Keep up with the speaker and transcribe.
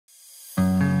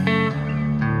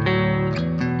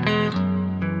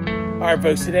All right,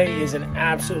 folks, today is an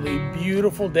absolutely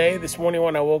beautiful day. This morning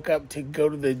when I woke up to go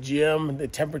to the gym, the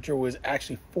temperature was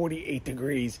actually 48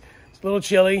 degrees. It's a little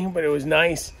chilly, but it was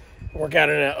nice. I work out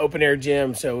in an open air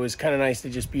gym, so it was kind of nice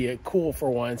to just be cool for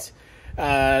once.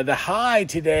 The high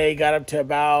today got up to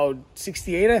about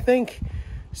 68, I think.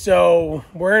 So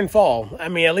we're in fall. I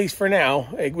mean, at least for now.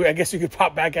 I guess we could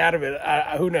pop back out of it.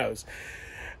 Who knows?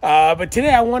 But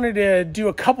today I wanted to do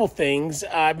a couple things.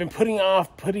 I've been putting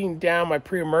down my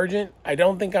pre-emergent. I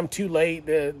don't think I'm too late.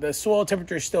 The soil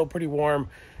temperature is still pretty warm,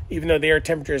 even though the air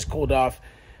temperature has cooled off.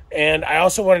 And I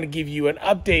also wanted to give you an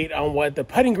update on what the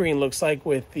putting green looks like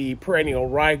with the perennial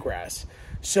ryegrass.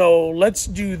 So let's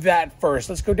do that first.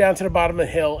 Let's go down to the bottom of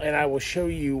the hill and I will show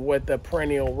you what the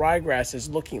perennial ryegrass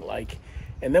is looking like.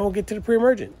 And then we'll get to the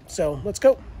pre-emergent. So let's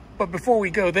go. But before we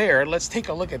go there, let's take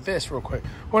a look at this real quick.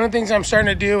 One of the things I'm starting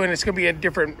to do, and it's going to be a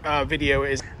different video,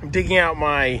 is I'm digging out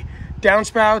my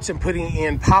downspouts and putting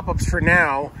in pop-ups for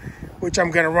now, which I'm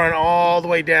going to run all the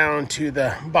way down to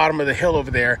the bottom of the hill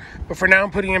over there. But for now, I'm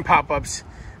putting in pop-ups.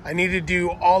 I need to do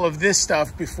all of this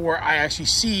stuff before I actually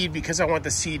seed, because I want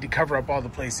the seed to cover up all the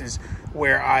places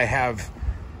where I have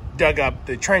dug up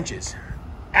the trenches.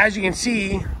 As you can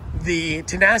see, the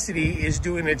tenacity is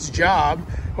doing its job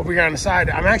over here on the side.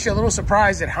 I'm actually a little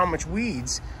surprised at how much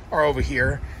weeds are over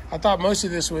here. I thought most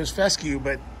of this was fescue,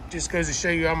 but just goes to show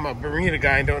you I'm a Bermuda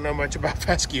guy and don't know much about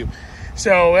fescue.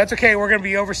 So that's okay. We're going to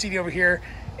be overseeding over here,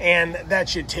 and that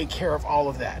should take care of all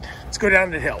of that. Let's go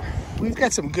down the hill. We've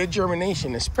got some good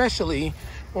germination, especially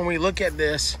when we look at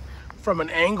this from an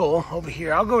angle over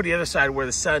here. I'll go to the other side where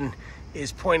the sun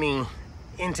is pointing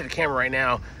into the camera right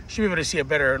now. Should be able to see a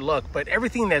better look, but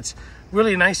everything that's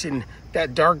really nice in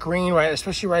that dark green, right,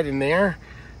 especially right in there,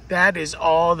 that is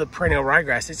all the perennial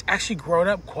ryegrass. It's actually grown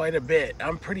up quite a bit.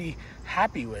 I'm pretty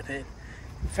happy with it.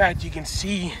 In fact, you can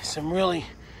see some really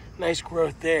nice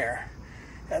growth there.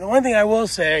 Now, the one thing I will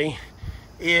say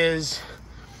is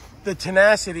the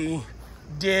tenacity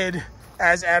did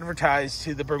as advertised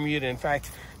to the Bermuda. In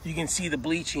fact, you can see the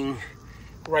bleaching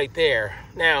right there.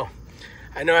 Now,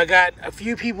 I know I got a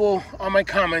few people on my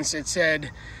comments that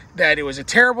said that it was a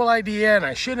terrible idea and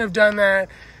I shouldn't have done that.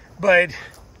 But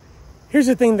here's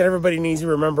the thing that everybody needs to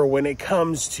remember when it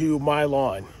comes to my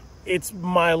lawn. It's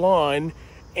my lawn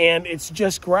and it's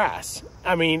just grass.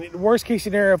 I mean, worst case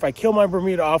scenario, if I kill my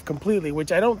Bermuda off completely,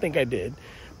 which I don't think I did,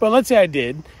 but let's say I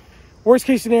did. Worst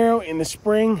case scenario, in the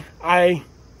spring, I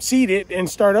seed it and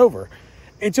start over.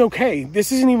 It's okay.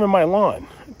 This isn't even my lawn,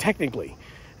 technically.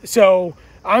 So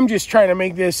I'm just trying to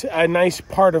make this a nice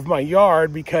part of my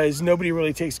yard because nobody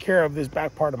really takes care of this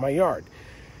back part of my yard.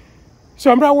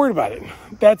 So I'm not worried about it.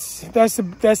 That's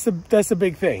the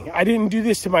big thing. I didn't do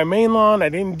this to my main lawn. I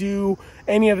didn't do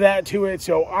any of that to it.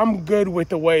 So I'm good with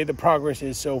the way the progress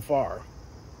is so far.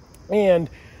 And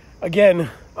again,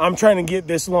 I'm trying to get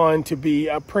this lawn to be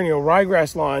a perennial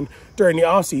ryegrass lawn during the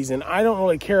off season. I don't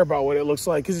really care about what it looks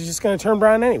like because it's just going to turn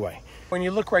brown anyway. When you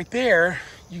look right there,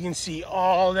 you can see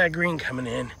all that green coming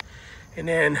in, and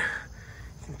then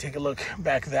you can take a look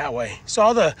back that way. So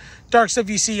all the dark stuff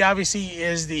you see obviously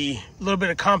is the little bit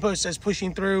of compost that's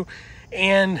pushing through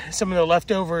and some of the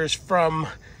leftovers from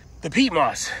the peat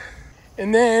moss.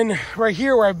 And then right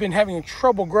here where I've been having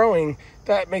trouble growing,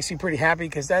 that makes me pretty happy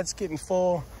because that's getting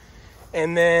full.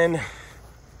 And then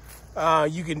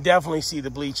you can definitely see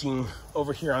the bleaching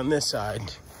over here on this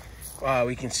side.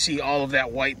 We can see all of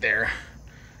that white there.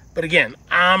 But again,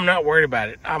 I'm not worried about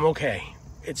it. I'm okay.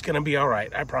 It's going to be all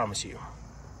right. I promise you.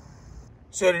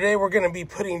 So today we're going to be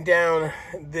putting down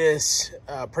this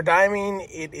Prodiamine.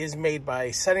 It is made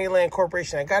by Sunnyland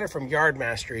Corporation. I got it from Yard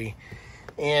Mastery.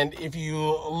 And if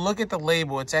you look at the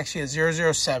label, it's actually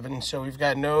a 007. So we've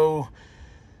got no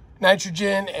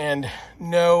nitrogen and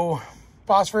no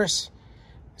phosphorus.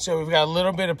 So we've got a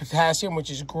little bit of potassium, which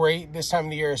is great this time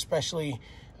of the year, especially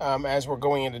as we're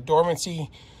going into dormancy.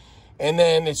 And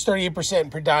then it's 38%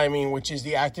 Prodiamine, which is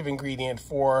the active ingredient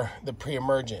for the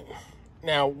pre-emergent.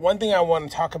 Now, one thing I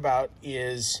want to talk about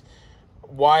is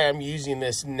why I'm using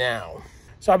this now.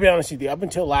 So I'll be honest with you, up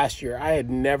until last year, I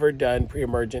had never done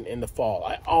pre-emergent in the fall.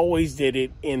 I always did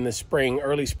it in the spring,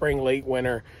 early spring, late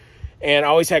winter, and I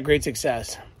always had great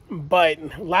success.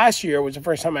 But last year was the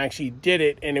first time I actually did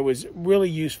it, and it was really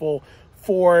useful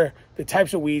for the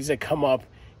types of weeds that come up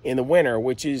in the winter,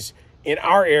 which is in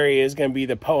our area is going to be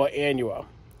the Poa annua.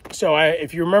 So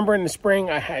if you remember in the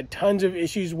spring, I had tons of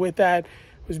issues with that.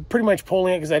 I was pretty much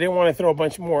pulling it because I didn't want to throw a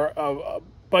bunch more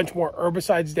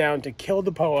herbicides down to kill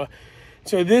the Poa.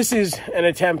 So this is an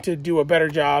attempt to do a better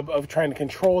job of trying to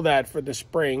control that for the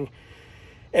spring.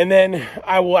 And then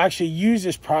I will actually use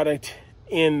this product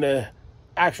in the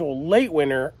actual late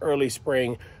winter, early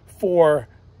spring for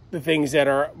the things that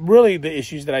are really the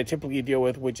issues that I typically deal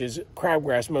with, which is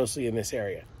crabgrass mostly in this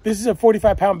area. This is a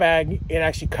 45-pound bag. It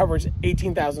actually covers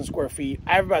 18,000 square feet.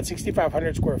 I have about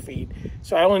 6,500 square feet,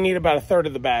 so I only need about a third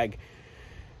of the bag.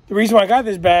 The reason why I got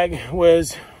this bag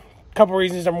was a couple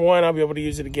reasons. Number one, I'll be able to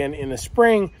use it again in the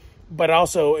spring, but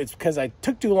also it's because I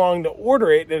took too long to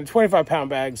order it and the 25-pound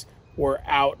bags were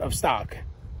out of stock.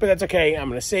 But that's okay. I'm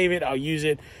going to save it. I'll use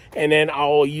it, and then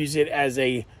I'll use it as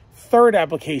a third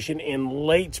application in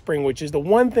late spring, which is the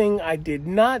one thing I did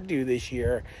not do this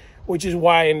year, which is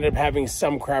why I ended up having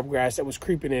some crabgrass that was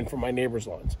creeping in from my neighbor's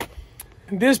lawns.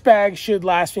 This bag should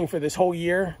last me for this whole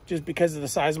year just because of the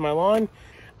size of my lawn.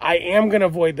 I am going to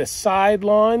avoid the side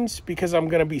lawns because I'm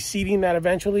going to be seeding that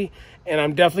eventually, and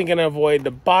I'm definitely going to avoid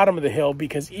the bottom of the hill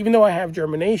because even though I have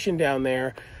germination down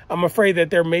there, I'm afraid that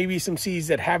there may be some seeds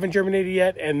that haven't germinated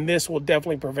yet, and this will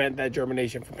definitely prevent that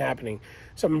germination from happening.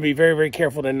 So I'm going to be very, very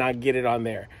careful to not get it on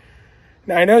there.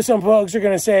 Now, I know some folks are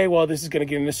going to say, well, this is going to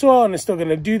get in the soil and it's still going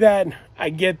to do that. I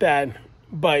get that,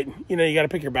 but, you know, you got to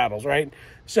pick your battles, right?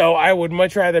 So I would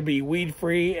much rather be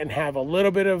weed-free and have a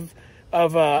little bit of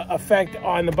effect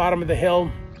on the bottom of the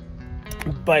hill,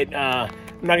 but I'm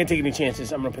not going to take any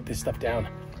chances. I'm going to put this stuff down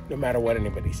no matter what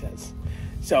anybody says.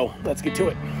 So let's get to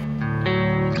it.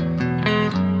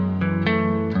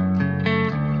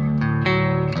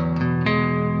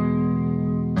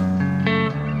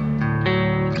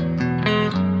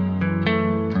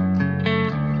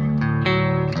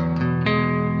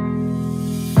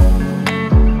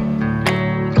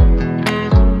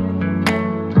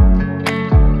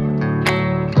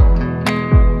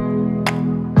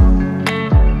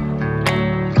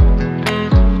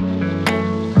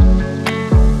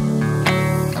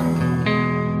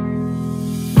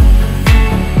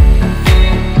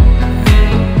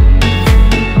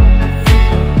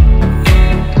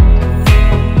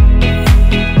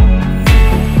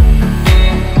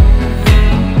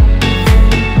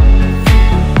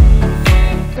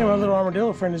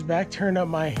 Friend is back tearing up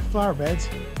my flower beds.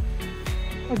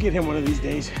 I'll get him one of these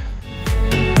days.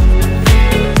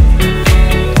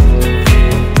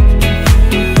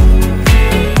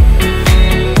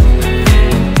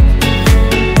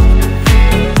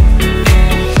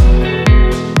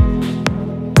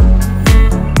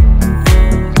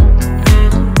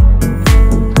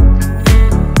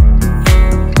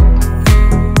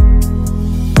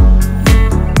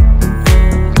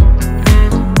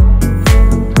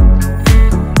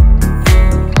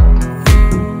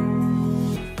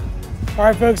 All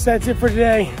right, folks, that's it for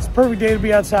today. It's a perfect day to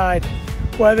be outside.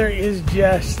 Weather is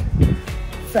just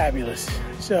fabulous.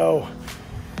 So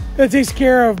that takes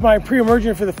care of my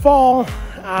pre-emergent for the fall.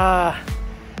 Got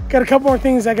a couple more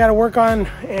things I got to work on,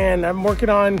 and I'm working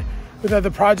on with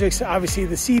other projects. Obviously,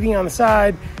 the seeding on the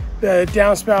side, the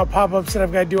downspout pop-ups that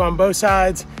I've got to do on both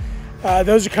sides.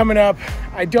 Those are coming up.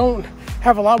 I don't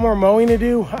have a lot more mowing to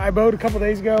do. I mowed a couple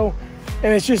days ago,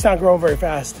 and it's just not growing very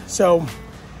fast. So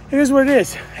it is what it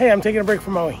is. Hey, I'm taking a break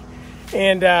from mowing,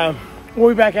 and we'll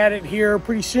be back at it here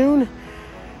pretty soon.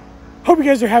 Hope you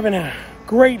guys are having a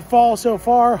great fall so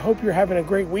far. Hope you're having a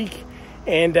great week.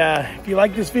 And if you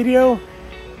like this video,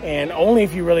 and only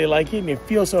if you really like it and you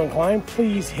feel so inclined,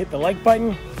 please hit the like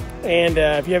button. And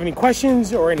if you have any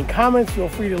questions or any comments, feel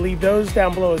free to leave those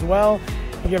down below as well.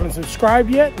 If you haven't subscribed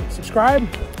yet, subscribe.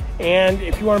 And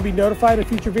if you want to be notified of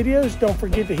future videos, don't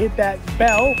forget to hit that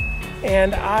bell,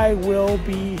 and I will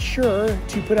be sure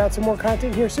to put out some more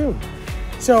content here soon.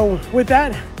 So with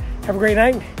that, have a great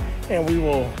night, and we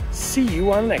will see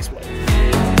you on the next one.